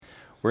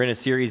We're in a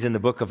series in the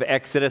book of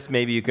Exodus.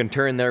 Maybe you can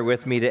turn there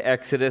with me to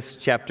Exodus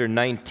chapter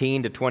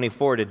 19 to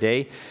 24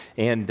 today.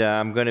 And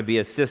I'm going to be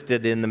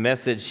assisted in the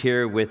message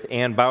here with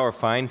Ann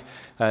Bauerfeind,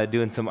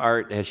 doing some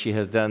art as she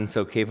has done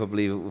so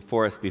capably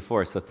for us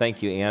before. So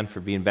thank you, Ann, for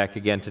being back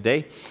again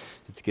today.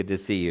 It's good to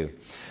see you.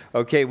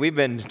 Okay, we've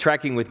been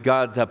tracking with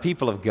God, the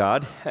people of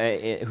God,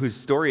 whose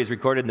story is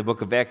recorded in the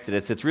book of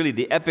Exodus. It's really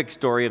the epic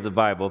story of the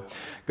Bible,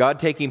 God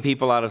taking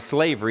people out of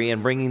slavery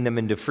and bringing them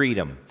into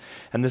freedom.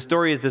 And the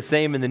story is the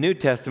same in the New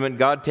Testament,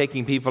 God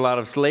taking people out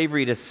of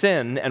slavery to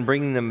sin and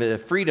bringing them to the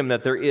freedom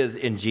that there is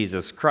in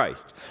Jesus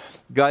Christ.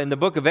 God, in the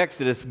book of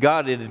Exodus,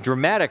 God, in a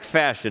dramatic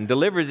fashion,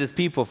 delivers his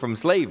people from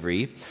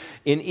slavery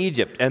in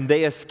Egypt. And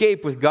they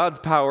escape with God's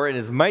power in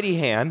his mighty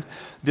hand,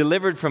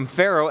 delivered from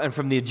Pharaoh and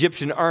from the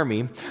Egyptian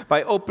army,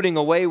 by opening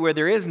a way where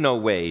there is no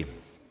way.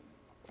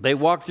 They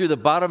walked through the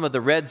bottom of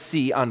the Red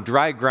Sea on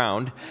dry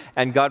ground,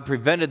 and God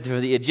prevented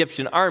the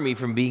Egyptian army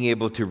from being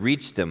able to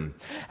reach them.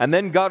 And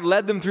then God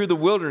led them through the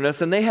wilderness,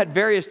 and they had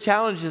various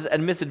challenges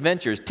and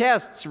misadventures,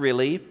 tests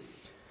really.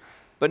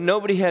 But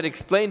nobody had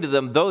explained to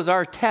them, those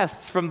are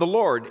tests from the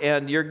Lord,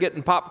 and you're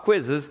getting pop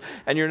quizzes,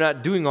 and you're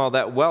not doing all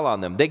that well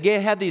on them. They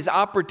had these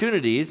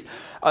opportunities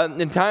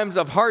in times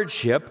of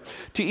hardship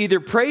to either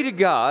pray to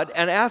God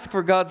and ask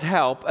for God's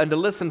help and to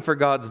listen for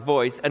God's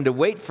voice and to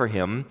wait for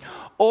him,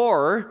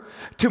 or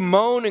to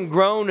moan and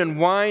groan and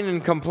whine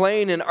and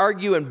complain and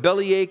argue and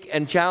bellyache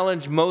and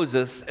challenge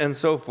Moses and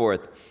so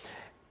forth.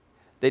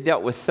 They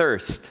dealt with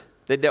thirst.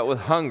 They dealt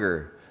with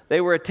hunger.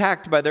 They were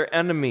attacked by their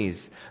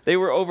enemies. They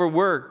were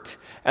overworked.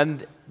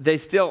 And they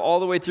still, all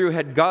the way through,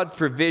 had God's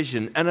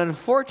provision. And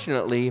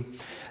unfortunately,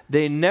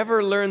 they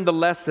never learned the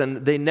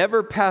lesson. They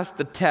never passed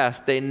the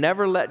test. They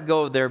never let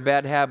go of their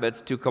bad habits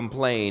to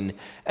complain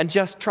and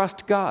just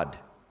trust God.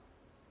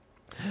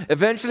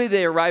 Eventually,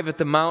 they arrive at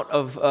the Mount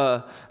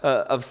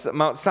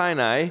Mount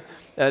Sinai,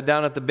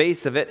 down at the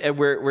base of it,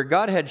 where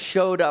God had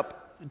showed up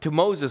to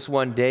Moses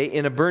one day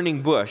in a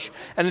burning bush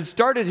and had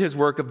started his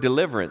work of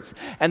deliverance.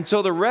 And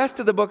so the rest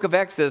of the book of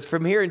Exodus,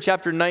 from here in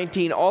chapter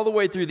 19 all the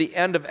way through the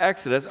end of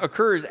Exodus,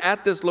 occurs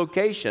at this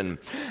location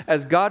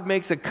as God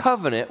makes a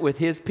covenant with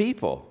his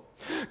people.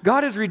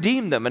 God has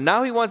redeemed them, and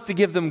now he wants to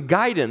give them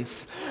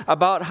guidance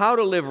about how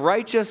to live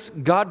righteous,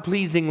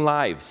 God-pleasing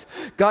lives.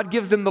 God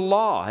gives them the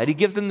law, and he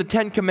gives them the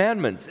 10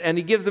 Commandments, and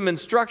he gives them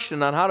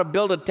instruction on how to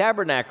build a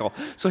tabernacle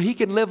so he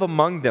can live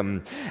among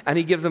them, and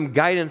he gives them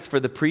guidance for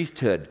the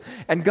priesthood.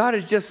 And God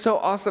is just so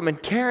awesome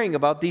and caring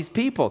about these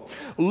people.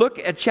 Look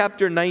at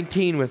chapter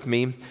 19 with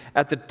me,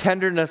 at the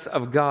tenderness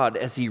of God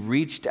as he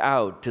reached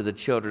out to the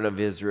children of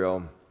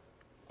Israel.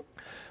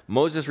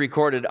 Moses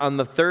recorded, on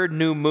the third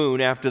new moon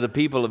after the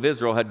people of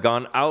Israel had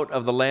gone out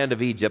of the land of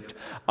Egypt,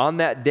 on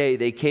that day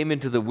they came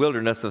into the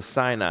wilderness of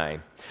Sinai.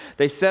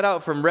 They set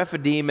out from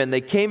Rephidim, and they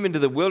came into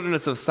the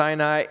wilderness of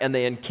Sinai, and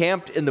they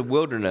encamped in the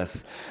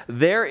wilderness.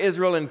 There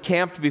Israel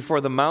encamped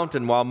before the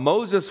mountain, while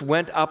Moses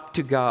went up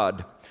to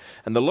God.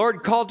 And the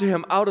Lord called to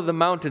him out of the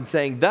mountain,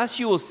 saying, thus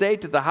you will say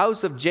to the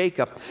house of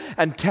Jacob,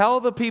 and tell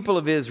the people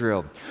of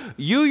Israel,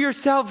 you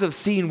yourselves have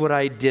seen what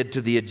I did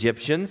to the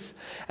Egyptians,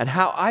 and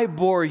how I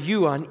bore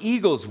you on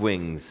eagle's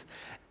wings,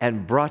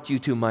 and brought you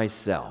to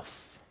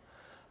myself.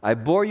 I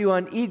bore you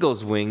on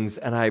eagle's wings,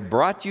 and I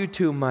brought you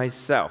to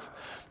myself.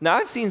 Now,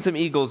 I've seen some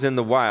eagles in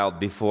the wild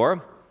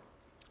before,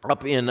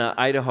 up in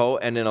Idaho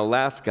and in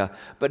Alaska,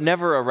 but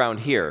never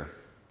around here.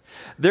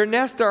 Their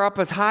nests are up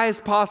as high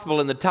as possible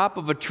in the top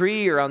of a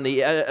tree or on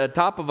the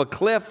top of a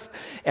cliff,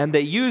 and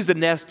they use the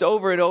nest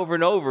over and over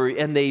and over,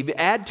 and they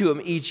add to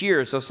them each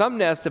year. So some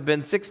nests have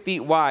been 6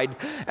 feet wide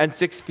and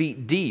 6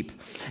 feet deep.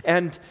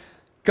 And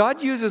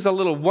God uses a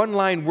little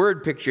one-line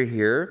word picture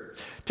here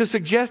to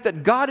suggest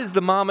that God is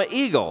the mama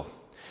eagle,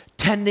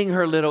 tending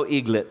her little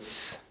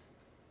eaglets.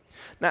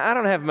 Now, I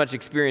don't have much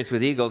experience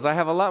with eagles. I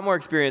have a lot more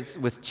experience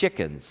with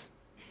chickens.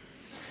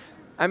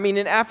 I mean,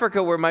 in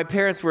Africa, where my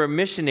parents were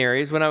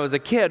missionaries, when I was a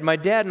kid, my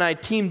dad and I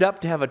teamed up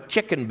to have a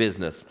chicken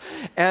business.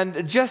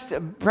 And just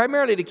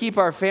primarily to keep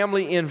our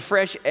family in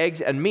fresh eggs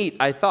and meat,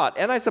 I thought.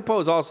 And I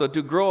suppose also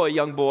to grow a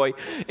young boy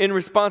in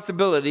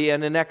responsibility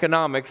and in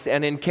economics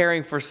and in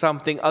caring for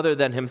something other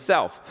than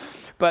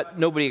himself. But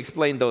nobody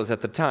explained those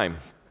at the time.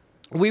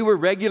 We were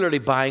regularly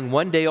buying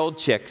one-day-old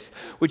chicks,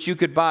 which you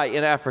could buy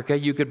in Africa.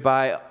 You could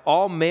buy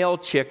all male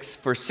chicks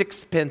for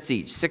 6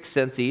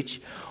 cents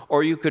each,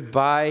 or you could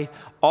buy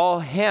all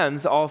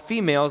hens, all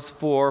females,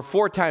 for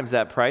 4 times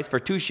that price, for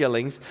 2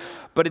 shillings.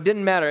 But it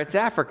didn't matter. It's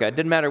Africa. It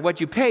didn't matter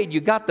what you paid.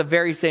 You got the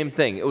very same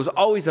thing. It was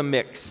always a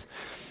mix.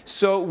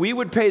 So we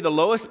would pay the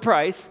lowest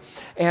price,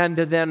 and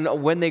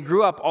then when they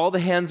grew up, all the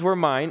hens were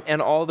mine,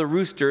 and all the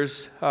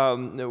roosters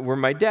were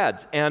my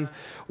dad's. And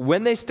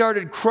when they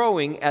started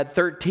crowing at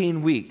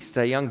 13 weeks,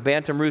 the young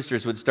bantam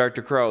roosters would start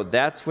to crow.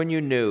 That's when you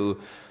knew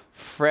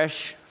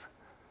fresh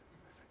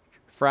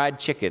fried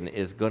chicken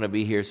is going to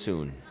be here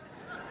soon.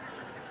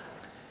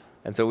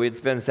 And so we'd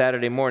spend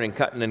Saturday morning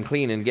cutting and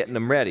cleaning and getting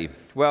them ready.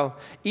 Well,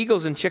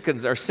 eagles and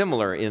chickens are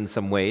similar in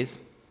some ways.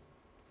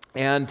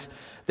 And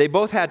they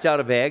both hatch out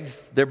of eggs.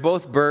 They're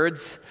both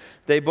birds.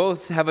 They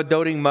both have a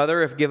doting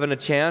mother if given a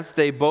chance.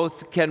 They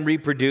both can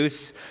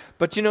reproduce.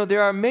 But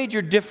there are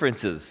major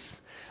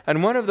differences.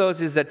 And one of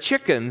those is that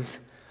chickens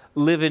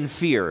live in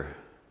fear.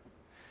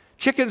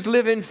 Chickens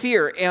live in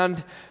fear.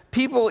 And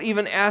people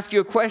even ask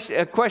you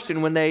a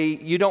question when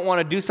you don't want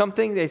to do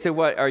something. They say,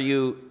 "What, are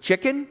you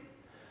chicken?"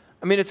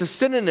 I mean, it's a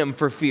synonym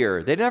for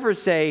fear. They never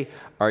say,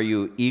 "Are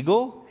you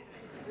eagle?"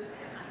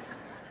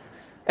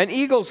 And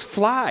eagles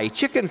fly.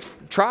 Chickens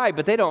try,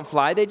 but they don't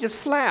fly. They just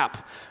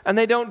flap, and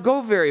they don't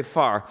go very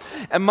far.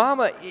 And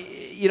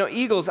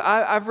eagles,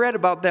 I've read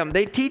about them.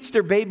 They teach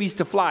their babies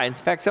to fly. In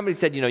fact, somebody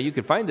said, you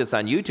can find this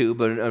on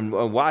YouTube and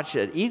watch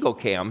eagle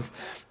cams.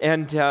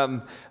 And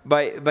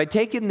they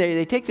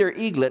take their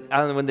eaglet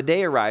when the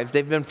day arrives.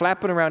 They've been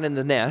flapping around in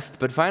the nest,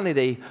 but finally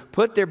they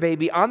put their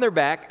baby on their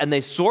back, and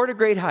they soar to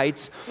great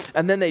heights,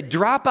 and then they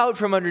drop out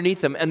from underneath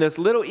them, and this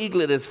little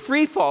eaglet is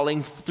free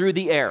falling through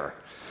the air.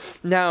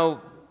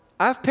 Now,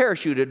 I've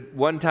parachuted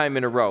one time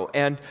in a row,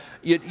 and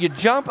you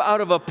jump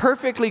out of a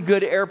perfectly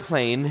good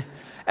airplane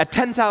at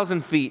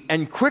 10,000 feet,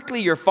 and quickly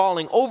you're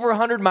falling over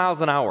 100 miles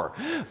an hour.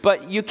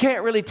 But you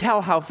can't really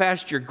tell how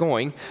fast you're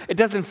going. It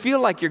doesn't feel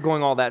like you're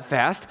going all that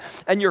fast,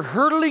 and you're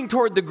hurtling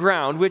toward the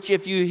ground, which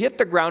if you hit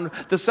the ground,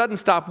 the sudden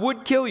stop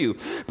would kill you.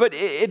 But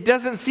it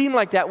doesn't seem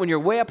like that when you're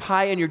way up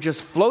high and you're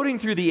just floating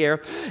through the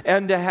air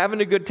and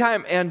having a good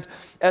time. And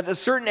at a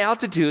certain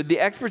altitude, the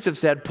experts have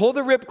said, pull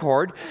the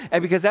ripcord,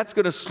 and because that's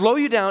going to slow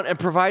you down and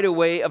provide a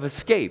way of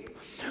escape.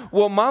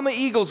 Well, mama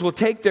eagles will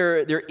take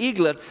their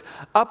eaglets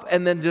up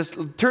and then just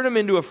turn them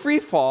into a free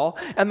fall,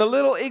 and the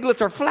little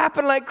eaglets are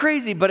flapping like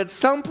crazy, but at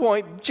some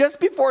point, just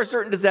before a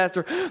certain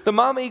disaster, the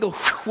mama eagle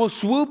will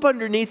swoop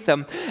underneath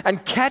them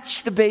and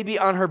catch the baby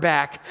on her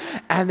back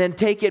and then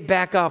take it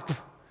back up,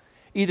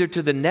 either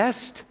to the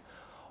nest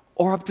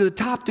or up to the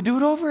top to do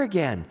it over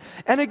again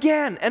and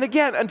again and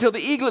again until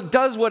the eaglet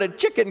does what a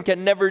chicken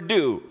can never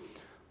do: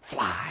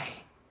 fly.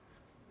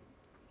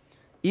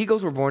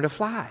 Eagles were born to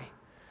fly.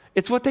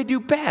 It's what they do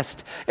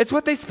best. It's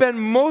what they spend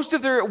most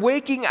of their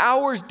waking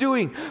hours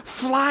doing,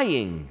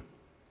 flying.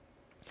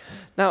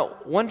 Now,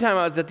 one time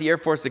I was at the Air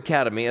Force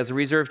Academy as a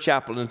reserve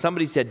chaplain, and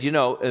somebody said,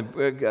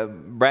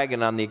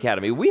 bragging on the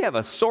academy, we have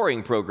a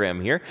soaring program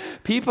here.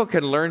 People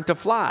can learn to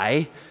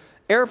fly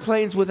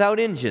airplanes without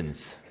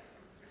engines.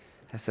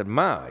 I said,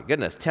 my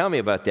goodness, tell me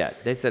about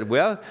that. They said,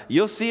 well,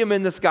 you'll see them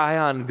in the sky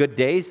on good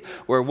days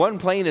where one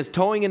plane is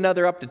towing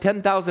another up to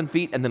 10,000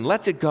 feet and then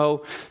lets it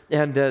go,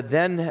 and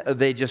then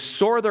they just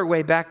soar their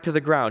way back to the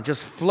ground,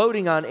 just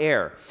floating on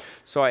air.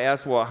 So I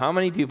asked, well, how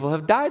many people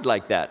have died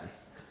like that?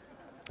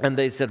 And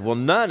they said, well,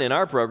 none in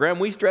our program.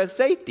 We stress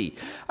safety.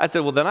 I said,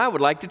 well, then I would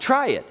like to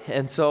try it.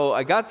 And so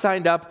I got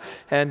signed up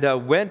and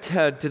went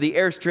to the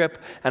airstrip,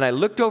 and I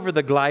looked over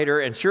the glider,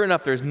 and sure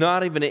enough, there's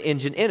not even an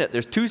engine in it.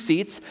 There's two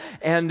seats,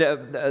 and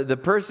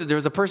there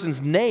was a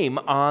person's name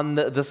on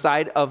the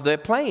side of the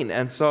plane.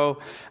 And so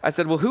I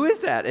said, well, who is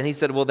that? And he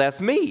said, well, that's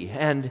me.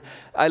 And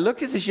I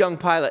looked at this young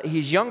pilot.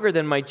 He's younger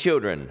than my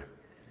children.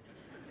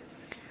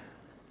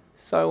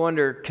 So I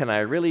wonder, can I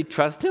really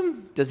trust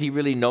him? Does he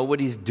really know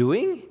what he's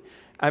doing?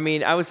 I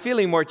mean, I was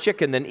feeling more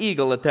chicken than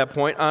eagle at that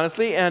point,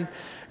 honestly. And,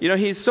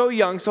 he's so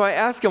young. So I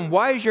asked him,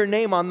 why is your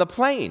name on the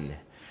plane?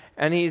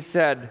 And he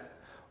said,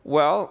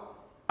 well,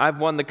 I've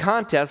won the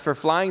contest for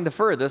flying the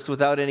furthest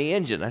without any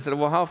engine. I said,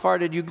 well, how far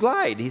did you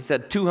glide? He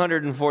said,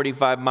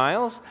 245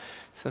 miles.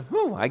 I said,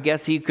 I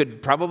guess he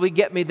could probably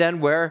get me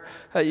then to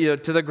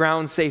the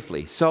ground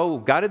safely. So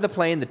got in the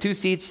plane, the two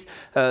seats,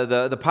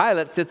 the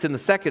pilot sits in the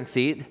second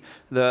seat,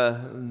 the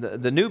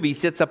newbie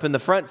sits up in the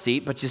front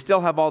seat, but you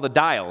still have all the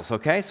dials,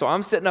 okay? So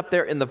I'm sitting up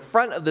there in the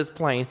front of this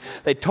plane.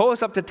 They tow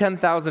us up to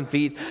 10,000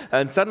 feet,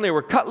 and suddenly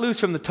we're cut loose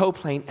from the tow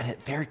plane, and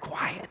it's very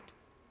quiet.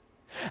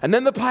 And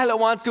then the pilot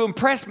wants to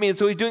impress me, and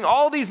so he's doing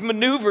all these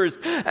maneuvers.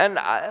 And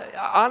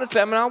honestly,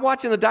 I'm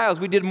watching the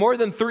dials. We did more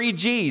than 3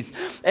 Gs,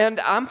 and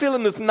I'm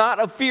feeling this knot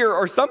of fear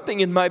or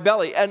something in my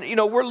belly. And,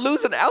 we're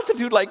losing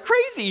altitude like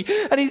crazy.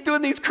 And he's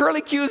doing these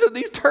curly cues and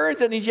these turns,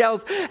 and he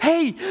yells,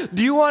 hey,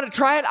 do you want to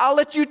try it? I'll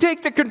let you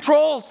take the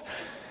controls.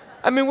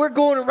 I mean, we're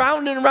going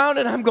around and around,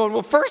 and I'm going,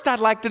 well, first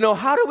I'd like to know,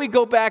 how do we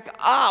go back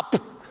up?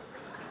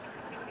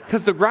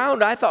 Because the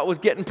ground I thought was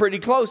getting pretty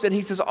close. And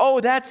he says, oh,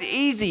 that's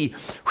easy.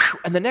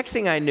 And the next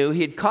thing I knew,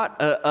 he had caught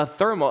a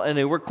thermal, and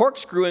we were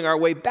corkscrewing our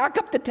way back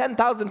up to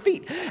 10,000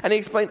 feet. And he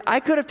explained, I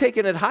could have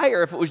taken it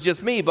higher if it was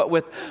just me, but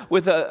with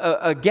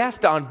a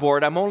guest on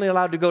board, I'm only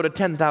allowed to go to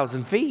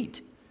 10,000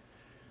 feet.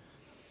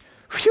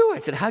 Phew, I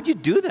said, how'd you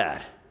do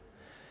that?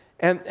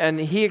 And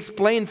he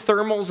explained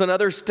thermals and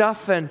other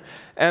stuff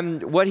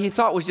and what he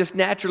thought was just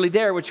naturally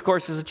there, which, of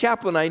course, as a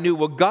chaplain, I knew,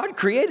 well, God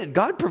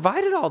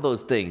provided all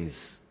those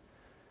things.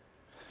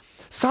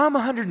 Psalm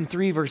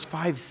 103 verse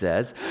 5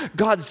 says,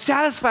 God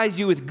satisfies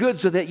you with good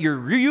so that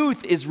your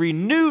youth is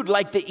renewed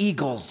like the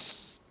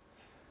eagles.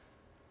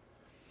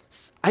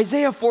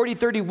 Isaiah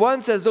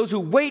 40:31 says, those who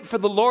wait for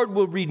the Lord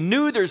will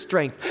renew their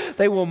strength.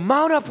 They will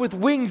mount up with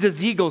wings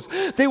as eagles.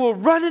 They will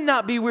run and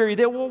not be weary.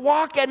 They will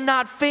walk and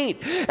not faint.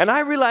 And I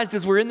realized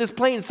as we're in this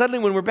plane, suddenly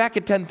when we're back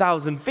at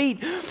 10,000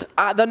 feet,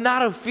 the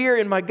knot of fear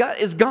in my gut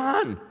is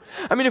gone.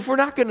 I mean, if we're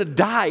not going to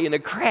die in a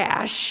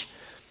crash,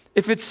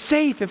 if it's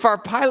safe, if our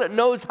pilot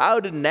knows how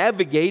to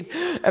navigate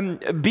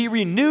and be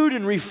renewed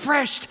and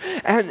refreshed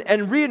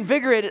and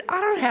reinvigorated,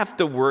 I don't have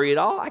to worry at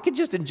all. I can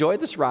just enjoy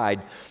this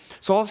ride.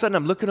 So all of a sudden,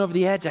 I'm looking over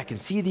the edge. I can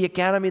see the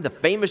academy, the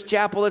famous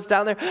chapel that's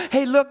down there.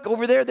 Hey, look,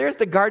 over there, there's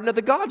the Garden of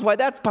the Gods. Why,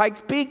 that's Pikes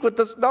Peak with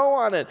the snow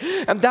on it.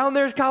 And down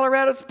there's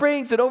Colorado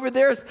Springs, and over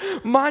there's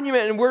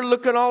Monument. And we're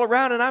looking all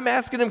around, and I'm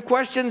asking him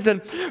questions.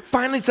 And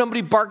finally, somebody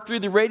barked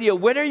through the radio,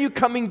 when are you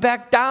coming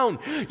back down?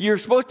 You're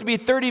supposed to be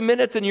 30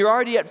 minutes, and you're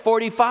already at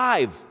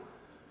 45.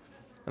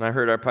 And I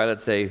heard our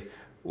pilot say,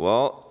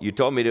 well, you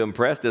told me to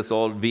impress this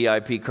old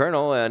VIP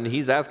colonel, and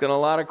he's asking a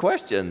lot of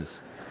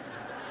questions.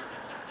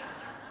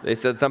 They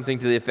said something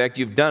to the effect,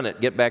 you've done it,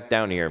 get back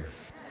down here.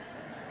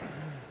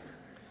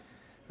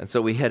 And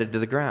so we headed to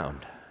the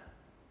ground.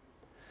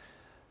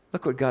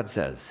 Look what God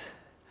says.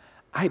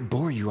 I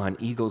bore you on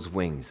eagle's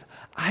wings.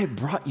 I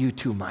brought you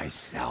to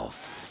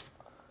myself.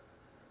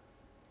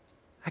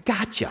 I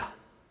got you.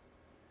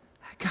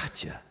 I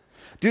got you.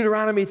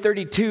 Deuteronomy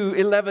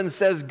 32:11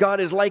 says,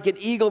 God is like an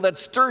eagle that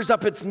stirs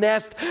up its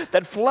nest,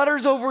 that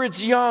flutters over its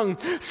young,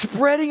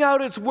 spreading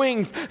out its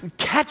wings,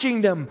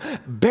 catching them,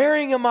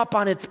 bearing them up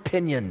on its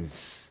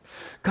pinions.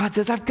 God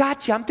says, I've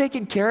got you. I'm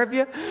taking care of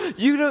you.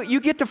 You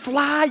get to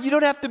fly. You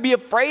don't have to be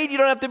afraid. You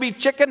don't have to be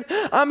chicken.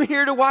 I'm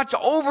here to watch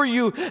over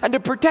you and to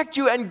protect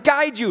you and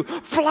guide you.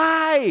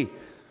 Fly.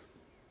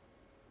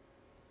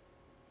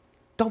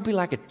 Don't be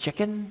like a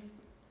chicken.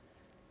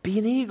 Be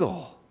an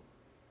eagle.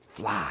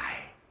 Fly.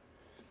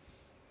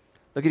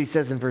 Look what he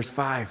says in verse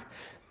 5.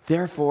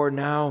 Therefore,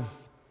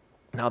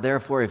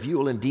 therefore, if you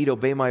will indeed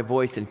obey my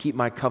voice and keep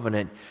my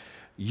covenant,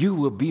 you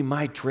will be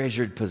my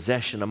treasured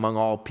possession among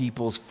all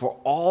peoples, for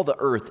all the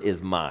earth is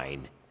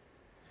mine.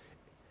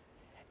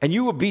 And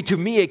you will be to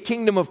me a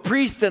kingdom of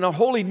priests and a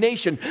holy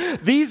nation.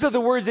 These are the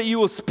words that you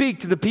will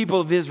speak to the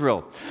people of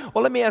Israel.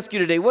 Well, let me ask you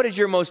today, what is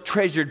your most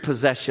treasured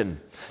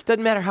possession?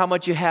 Doesn't matter how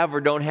much you have or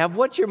don't have.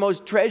 What's your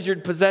most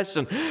treasured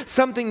possession?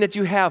 Something that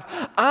you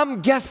have.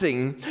 I'm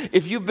guessing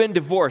if you've been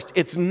divorced,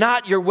 it's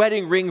not your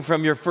wedding ring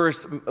from your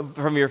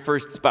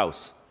first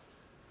spouse.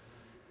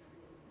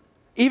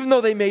 Even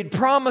though they made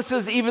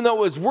promises, even though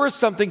it was worth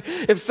something,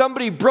 if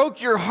somebody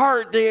broke your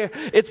heart,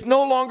 it's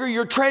no longer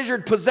your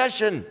treasured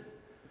possession.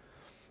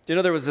 You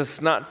know, there was this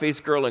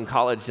snot-faced girl in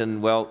college,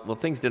 and well,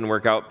 things didn't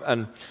work out.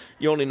 And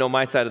you only know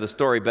my side of the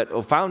story, but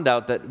I found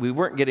out that we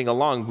weren't getting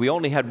along. We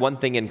only had one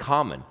thing in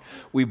common.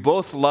 We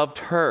both loved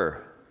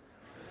her.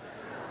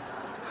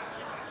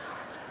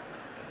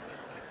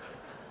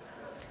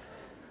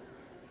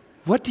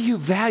 What do you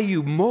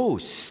value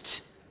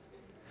most?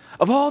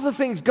 Of all the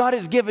things God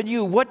has given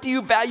you, what do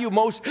you value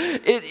most?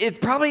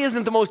 It probably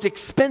isn't the most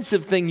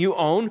expensive thing you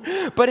own,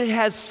 but it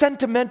has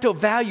sentimental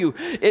value.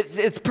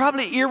 It's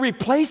probably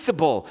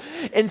irreplaceable.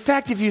 In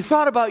fact, if you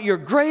thought about your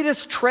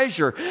greatest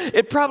treasure,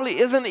 it probably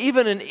isn't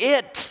even an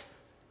it.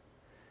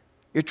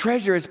 Your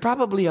treasure is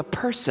probably a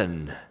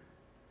person,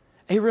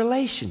 a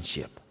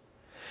relationship.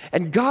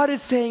 And God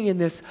is saying in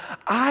this,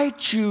 I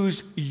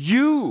choose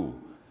you.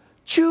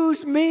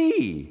 Choose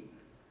me.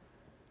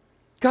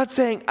 God's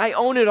saying, I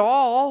own it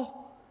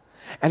all.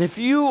 And if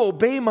you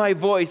obey my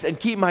voice and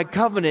keep my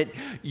covenant,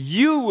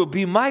 you will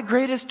be my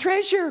greatest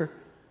treasure.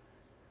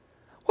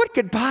 What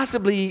could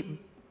possibly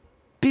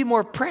be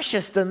more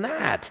precious than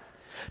that?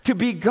 To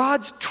be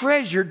God's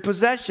treasured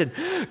possession.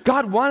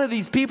 God wanted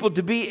these people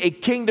to be a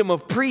kingdom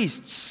of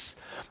priests.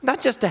 Not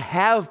just to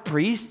have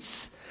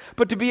priests,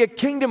 but to be a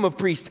kingdom of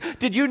priests.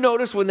 Did you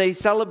notice when they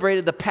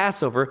celebrated the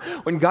Passover,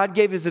 when God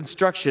gave his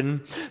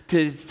instruction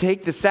to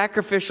take the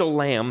sacrificial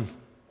lamb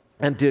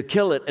and to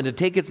kill it and to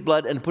take its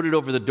blood and put it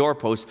over the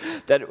doorpost,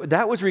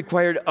 that was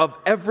required of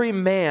every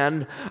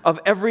man of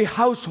every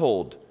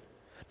household,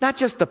 not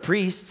just the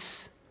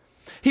priests.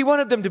 He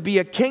wanted them to be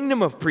a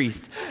kingdom of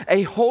priests,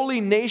 a holy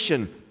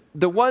nation,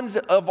 the ones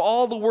of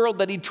all the world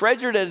that he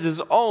treasured as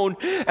his own,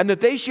 and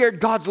that they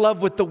shared God's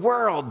love with the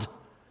world.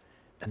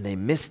 And they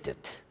missed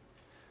it.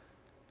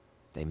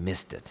 They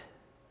missed it.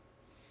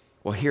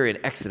 Well, here in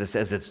Exodus,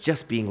 as it's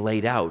just being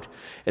laid out,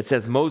 it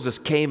says Moses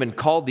came and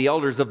called the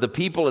elders of the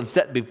people and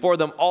set before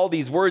them all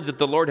these words that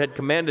the Lord had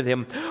commanded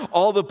him.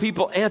 All the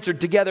people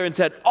answered together and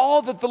said,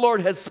 all that the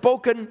Lord has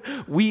spoken,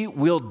 we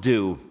will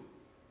do.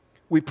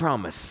 We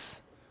promise.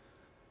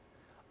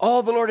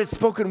 All the Lord has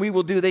spoken, we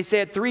will do. They say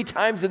it 3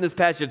 times in this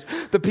passage.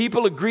 The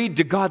people agreed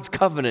to God's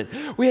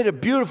covenant. We had a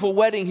beautiful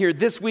wedding here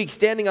this week,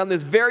 standing on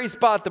this very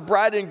spot. The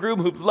bride and groom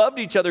who've loved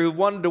each other, who've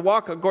wanted to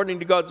walk according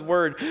to God's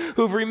word,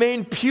 who've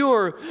remained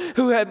pure,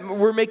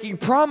 were making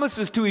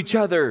promises to each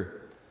other.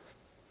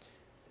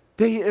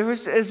 It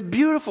was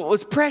beautiful. It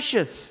was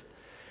precious.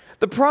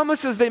 The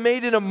promises they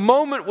made in a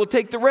moment will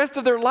take the rest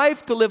of their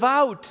life to live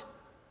out.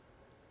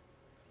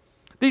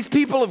 These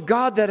people of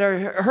God that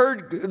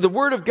heard the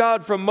word of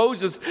God from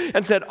Moses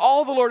and said,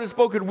 all the Lord has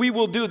spoken, we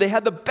will do. They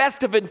had the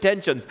best of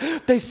intentions.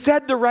 They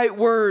said the right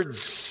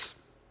words.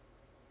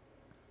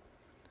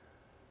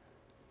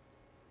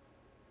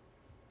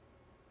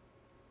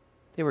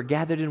 They were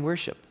gathered in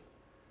worship.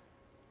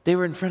 They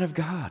were in front of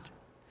God.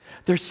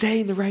 They're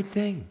saying the right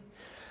thing.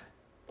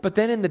 But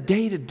then in the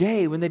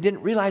day-to-day, when they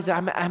didn't realize that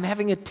I'm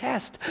having a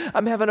test,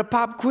 I'm having a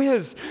pop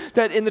quiz,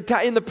 that in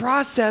the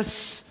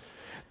process,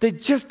 they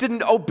just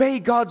didn't obey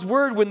God's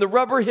word. When the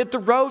rubber hit the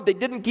road, they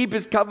didn't keep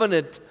his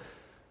covenant.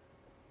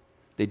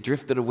 They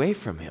drifted away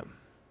from him.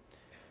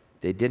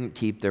 They didn't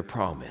keep their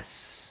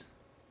promise.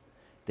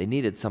 They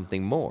needed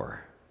something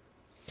more.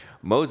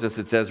 Moses,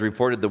 it says,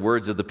 reported the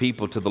words of the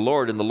people to the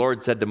Lord, and the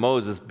Lord said to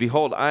Moses,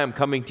 "Behold, I am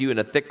coming to you in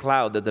a thick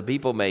cloud, that the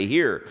people may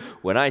hear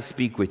when I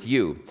speak with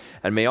you,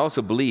 and may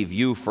also believe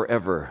you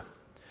forever."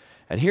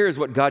 And here is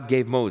what God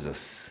gave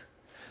Moses.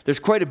 There's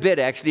quite a bit,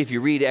 actually, if you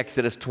read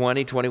Exodus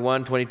 20,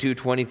 21, 22,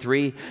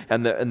 23,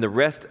 and the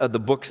rest of the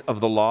books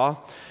of the law.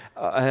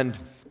 And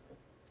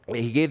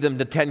he gave them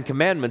the 10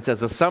 Commandments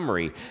as a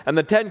summary. And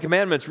the 10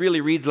 Commandments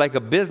really reads like a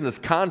business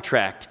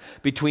contract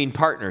between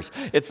partners.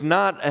 It's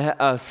not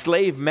a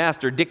slave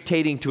master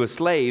dictating to a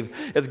slave.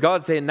 It's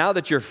God saying, now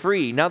that you're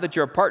free, now that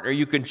you're a partner,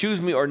 you can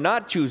choose me or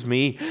not choose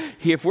me.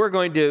 If we're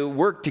going to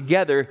work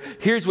together,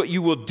 here's what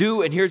you will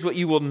do and here's what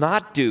you will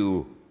not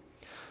do.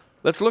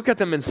 Let's look at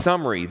them in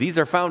summary. These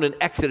are found in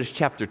Exodus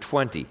chapter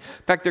 20. In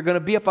fact, they're going to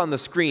be up on the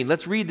screen.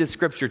 Let's read this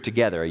scripture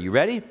together. Are you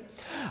ready?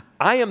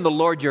 "I am the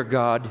Lord your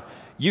God.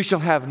 You shall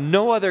have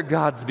no other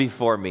gods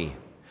before me.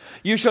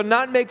 You shall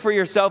not make for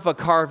yourself a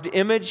carved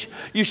image.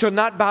 You shall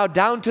not bow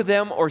down to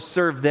them or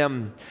serve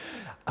them.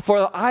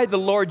 For I, the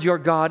Lord your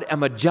God,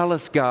 am a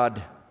jealous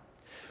God.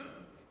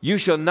 You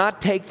shall not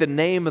take the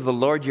name of the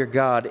Lord your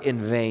God in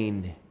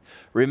vain.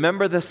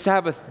 Remember the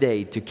Sabbath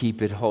day to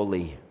keep it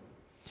holy.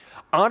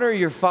 Honor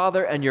your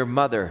father and your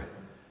mother.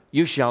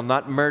 You shall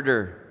not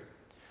murder.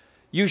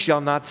 You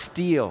shall not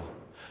steal.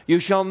 You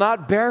shall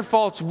not bear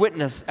false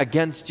witness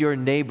against your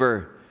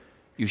neighbor.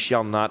 You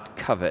shall not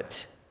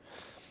covet."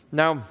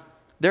 Now,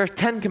 there are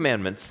 10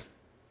 commandments.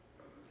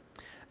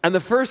 And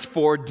the first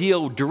 4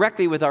 deal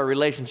directly with our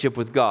relationship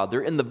with God.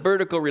 They're in the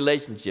vertical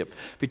relationship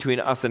between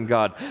us and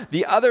God.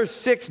 The other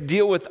 6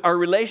 deal with our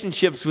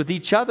relationships with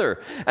each other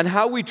and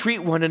how we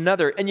treat one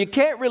another. And you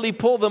can't really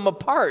pull them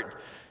apart.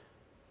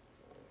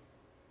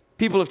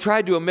 People have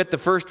tried to omit the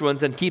first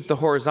ones and keep the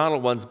horizontal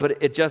ones, but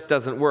it just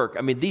doesn't work.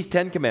 I mean, these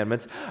 10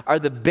 commandments are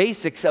the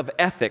basics of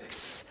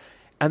ethics,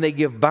 and they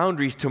give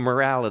boundaries to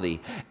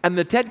morality. And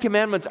the 10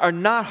 commandments are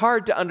not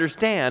hard to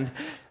understand.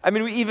 I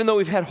mean, even though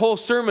we've had whole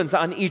sermons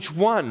on each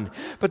one,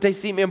 but they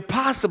seem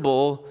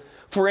impossible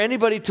for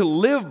anybody to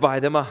live by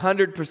them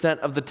 100%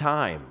 of the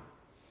time.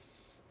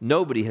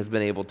 Nobody has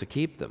been able to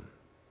keep them.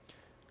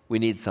 We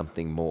need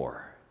something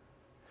more.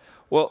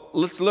 Well,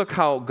 let's look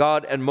how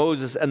God and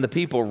Moses and the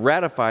people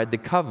ratified the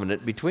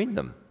covenant between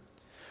them.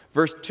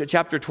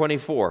 Chapter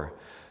 24.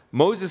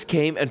 Moses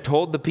came and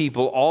told the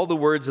people all the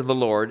words of the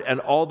Lord and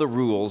all the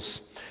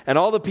rules. And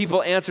all the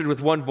people answered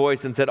with one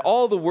voice and said,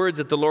 "All the words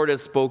that the Lord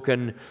has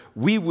spoken,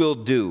 we will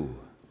do."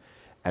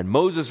 And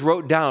Moses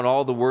wrote down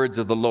all the words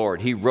of the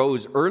Lord. He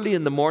rose early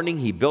in the morning.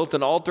 He built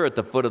an altar at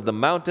the foot of the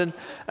mountain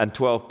and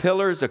 12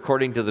 pillars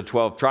according to the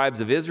 12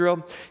 tribes of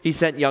Israel. He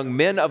sent young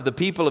men of the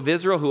people of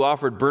Israel who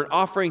offered burnt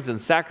offerings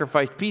and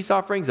sacrificed peace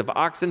offerings of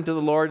oxen to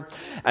the Lord.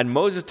 And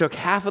Moses took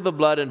half of the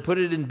blood and put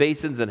it in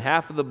basins, and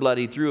half of the blood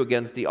he threw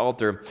against the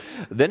altar.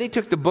 Then he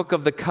took the book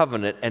of the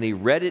covenant and he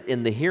read it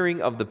in the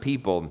hearing of the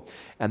people.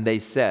 And they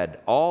said,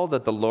 "All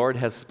that the Lord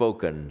has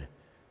spoken,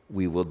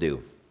 we will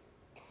do.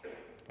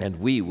 And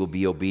we will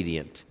be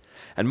obedient."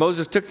 And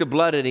Moses took the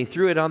blood and he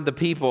threw it on the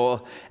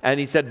people. And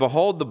he said,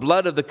 "Behold, the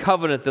blood of the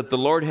covenant that the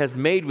Lord has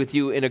made with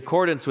you in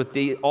accordance with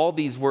all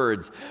these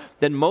words."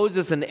 Then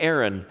Moses and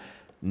Aaron,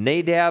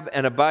 Nadab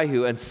and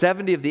Abihu, and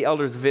 70 of the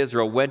elders of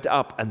Israel went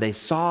up, and they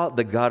saw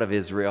the God of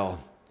Israel.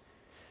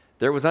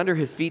 There was under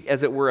his feet,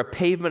 as it were, a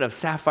pavement of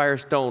sapphire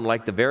stone,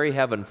 like the very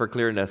heaven for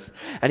clearness.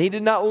 And he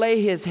did not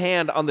lay his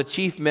hand on the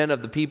chief men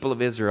of the people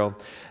of Israel.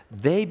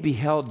 They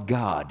beheld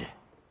God.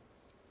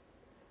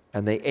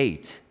 And they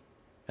ate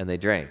and they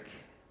drank.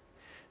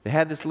 They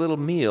had this little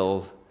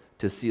meal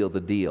to seal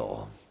the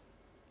deal.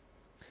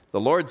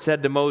 The Lord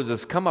said to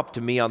Moses, "Come up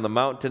to me on the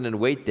mountain and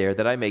wait there,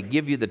 that I may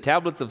give you the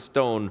tablets of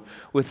stone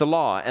with the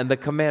law and the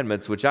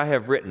commandments which I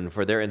have written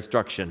for their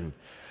instruction."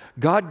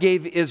 God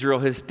gave Israel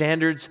his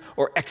standards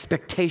or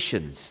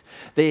expectations.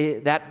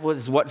 That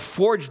was what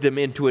forged them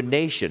into a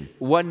nation,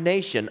 one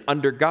nation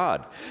under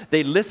God.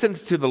 They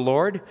listened to the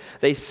Lord.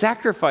 They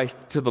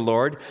sacrificed to the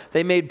Lord.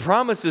 They made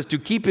promises to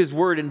keep his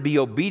word and be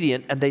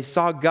obedient, and they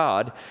saw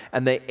God,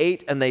 and they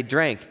ate and they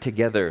drank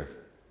together.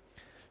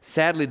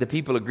 Sadly, the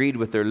people agreed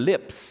with their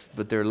lips,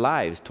 but their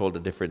lives told a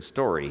different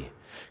story.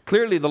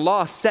 Clearly, the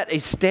law set a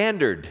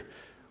standard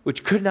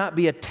which could not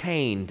be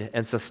attained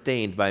and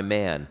sustained by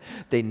man.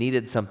 They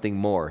needed something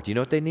more. Do you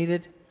know what they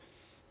needed?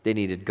 They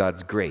needed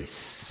God's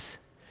grace.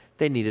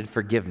 They needed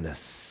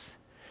forgiveness.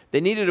 They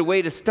needed a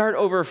way to start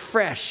over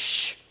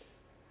fresh.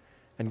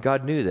 And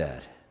God knew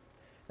that.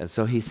 And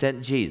so he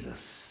sent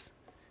Jesus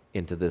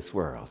into this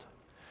world.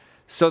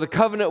 So the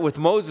covenant with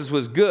Moses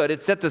was good.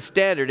 It set the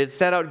standard. It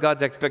set out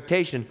God's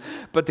expectation.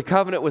 But the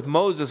covenant with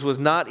Moses was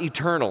not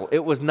eternal.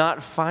 It was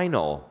not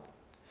final.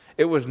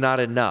 It was not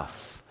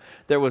enough.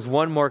 there was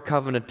one more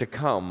covenant to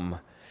come,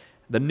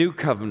 the new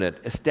covenant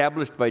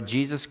established by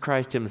Jesus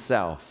Christ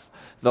himself,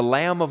 the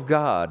Lamb of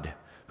God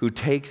who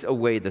takes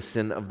away the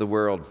sin of the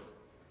world.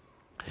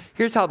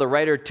 Here's how the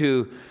writer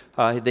to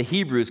the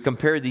Hebrews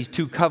compared these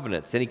two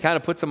covenants, and he kind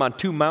of puts them on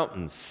two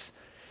mountains.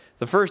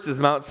 The first is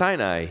Mount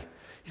Sinai.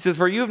 He says,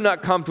 "For you have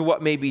not come to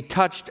what may be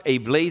touched, a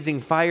blazing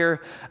fire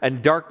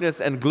and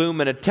darkness and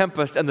gloom and a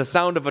tempest and the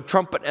sound of a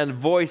trumpet and a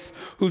voice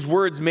whose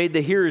words made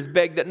the hearers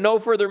beg that no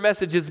further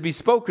messages be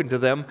spoken to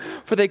them,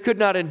 for they could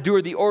not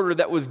endure the order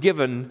that was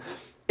given.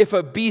 If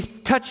a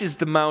beast touches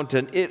the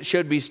mountain, it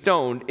should be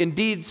stoned.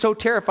 Indeed, so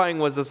terrifying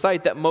was the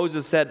sight that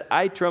Moses said,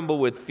 'I tremble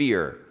with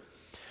fear.'"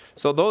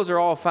 So those are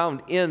all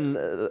found in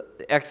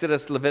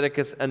Exodus,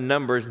 Leviticus, and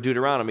Numbers,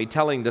 Deuteronomy,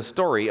 telling the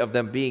story of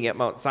them being at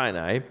Mount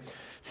Sinai.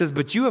 It says,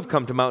 "But you have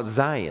come to Mount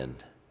Zion,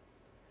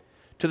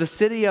 to the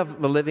city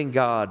of the living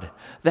God,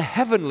 the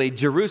heavenly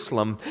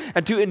Jerusalem,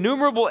 and to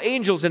innumerable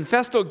angels in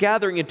festal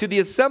gathering, and to the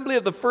assembly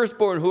of the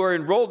firstborn who are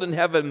enrolled in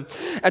heaven,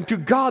 and to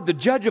God, the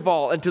judge of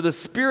all, and to the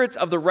spirits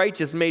of the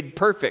righteous made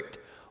perfect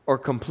or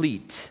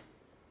complete,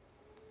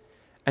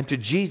 and to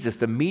Jesus,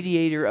 the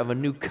mediator of a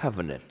new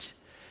covenant,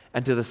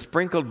 and to the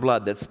sprinkled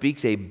blood that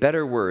speaks a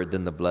better word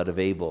than the blood of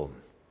Abel."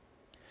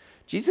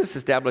 Jesus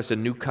established a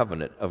new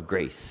covenant of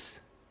grace.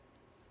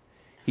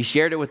 He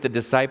shared it with the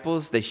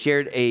disciples. They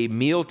shared a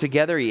meal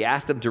together. He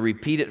asked them to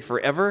repeat it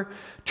forever,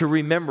 to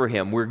remember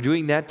him. We're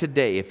doing that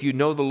today. If you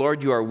know the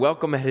Lord, you are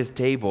welcome at his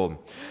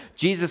table.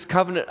 Jesus'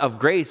 covenant of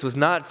grace was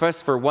not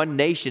just for one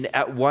nation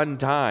at one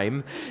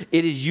time.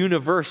 It is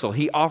universal.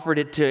 He offered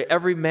it to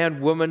every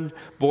man, woman,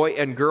 boy,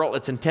 and girl.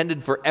 It's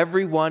intended for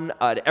everyone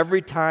at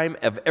every time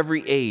of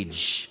every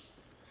age.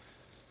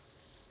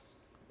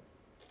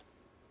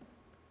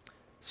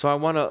 So I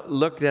want to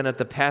look then at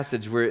the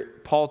passage where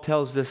Paul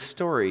tells this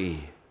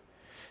story.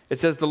 It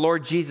says, "The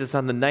Lord Jesus,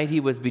 on the night he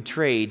was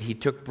betrayed, he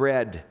took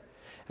bread.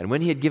 And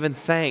when he had given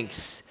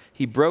thanks,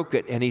 he broke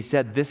it, and he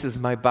said, 'This is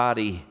my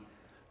body,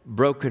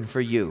 broken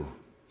for you.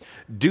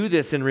 Do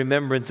this in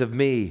remembrance of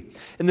me.'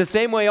 In the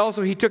same way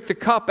also he took the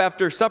cup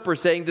after supper,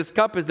 saying, 'This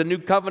cup is the new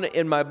covenant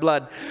in my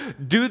blood.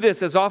 Do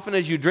this as often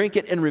as you drink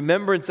it in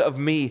remembrance of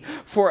me.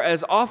 For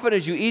as often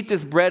as you eat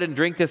this bread and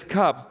drink this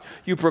cup,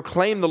 you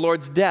proclaim the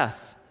Lord's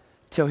death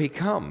till he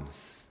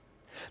comes.'"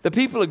 The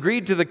people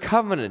agreed to the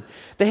covenant.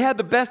 They had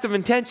the best of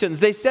intentions.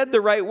 They said the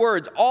right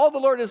words. All the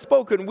Lord has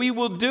spoken, we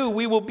will do.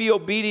 We will be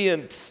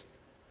obedient.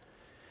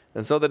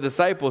 And so the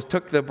disciples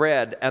took the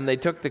bread and they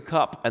took the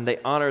cup and they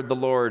honored the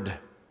Lord.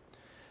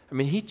 I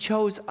mean, he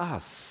chose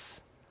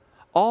us,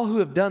 all who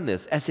have done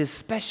this, as his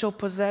special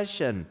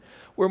possession.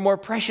 We're more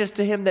precious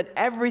to him than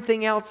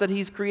everything else that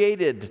he's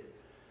created.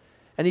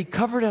 And he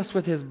covered us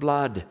with his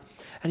blood.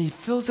 And he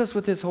fills us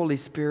with his Holy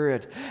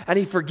Spirit. And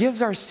he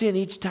forgives our sin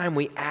each time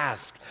we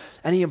ask.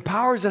 And he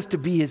empowers us to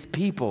be his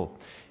people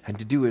and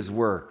to do his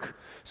work.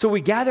 So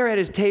we gather at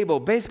his table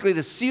basically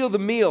to seal the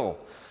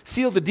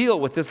deal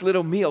with this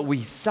little meal.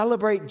 We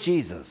celebrate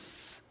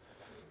Jesus,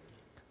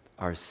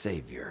 our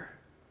Savior.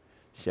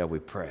 Shall we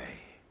pray?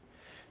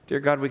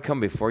 Dear God, we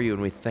come before you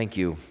and we thank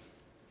you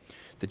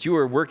that you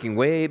are working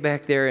way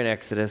back there in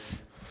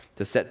Exodus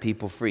to set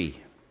people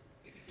free.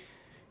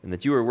 And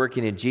that you are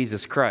working in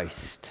Jesus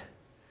Christ,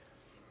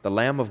 the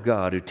Lamb of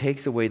God who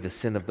takes away the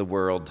sin of the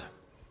world.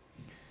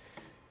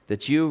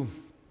 That you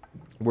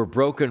were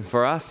broken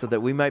for us so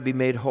that we might be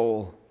made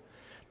whole.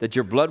 That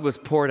your blood was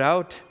poured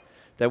out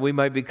that we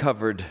might be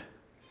covered.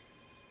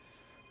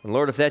 And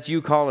Lord, if that's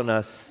you calling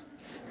us,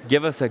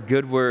 give us a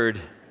good word.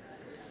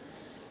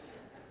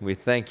 We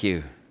thank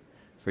you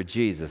for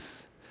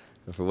Jesus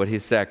and for what he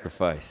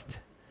sacrificed.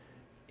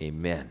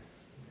 Amen.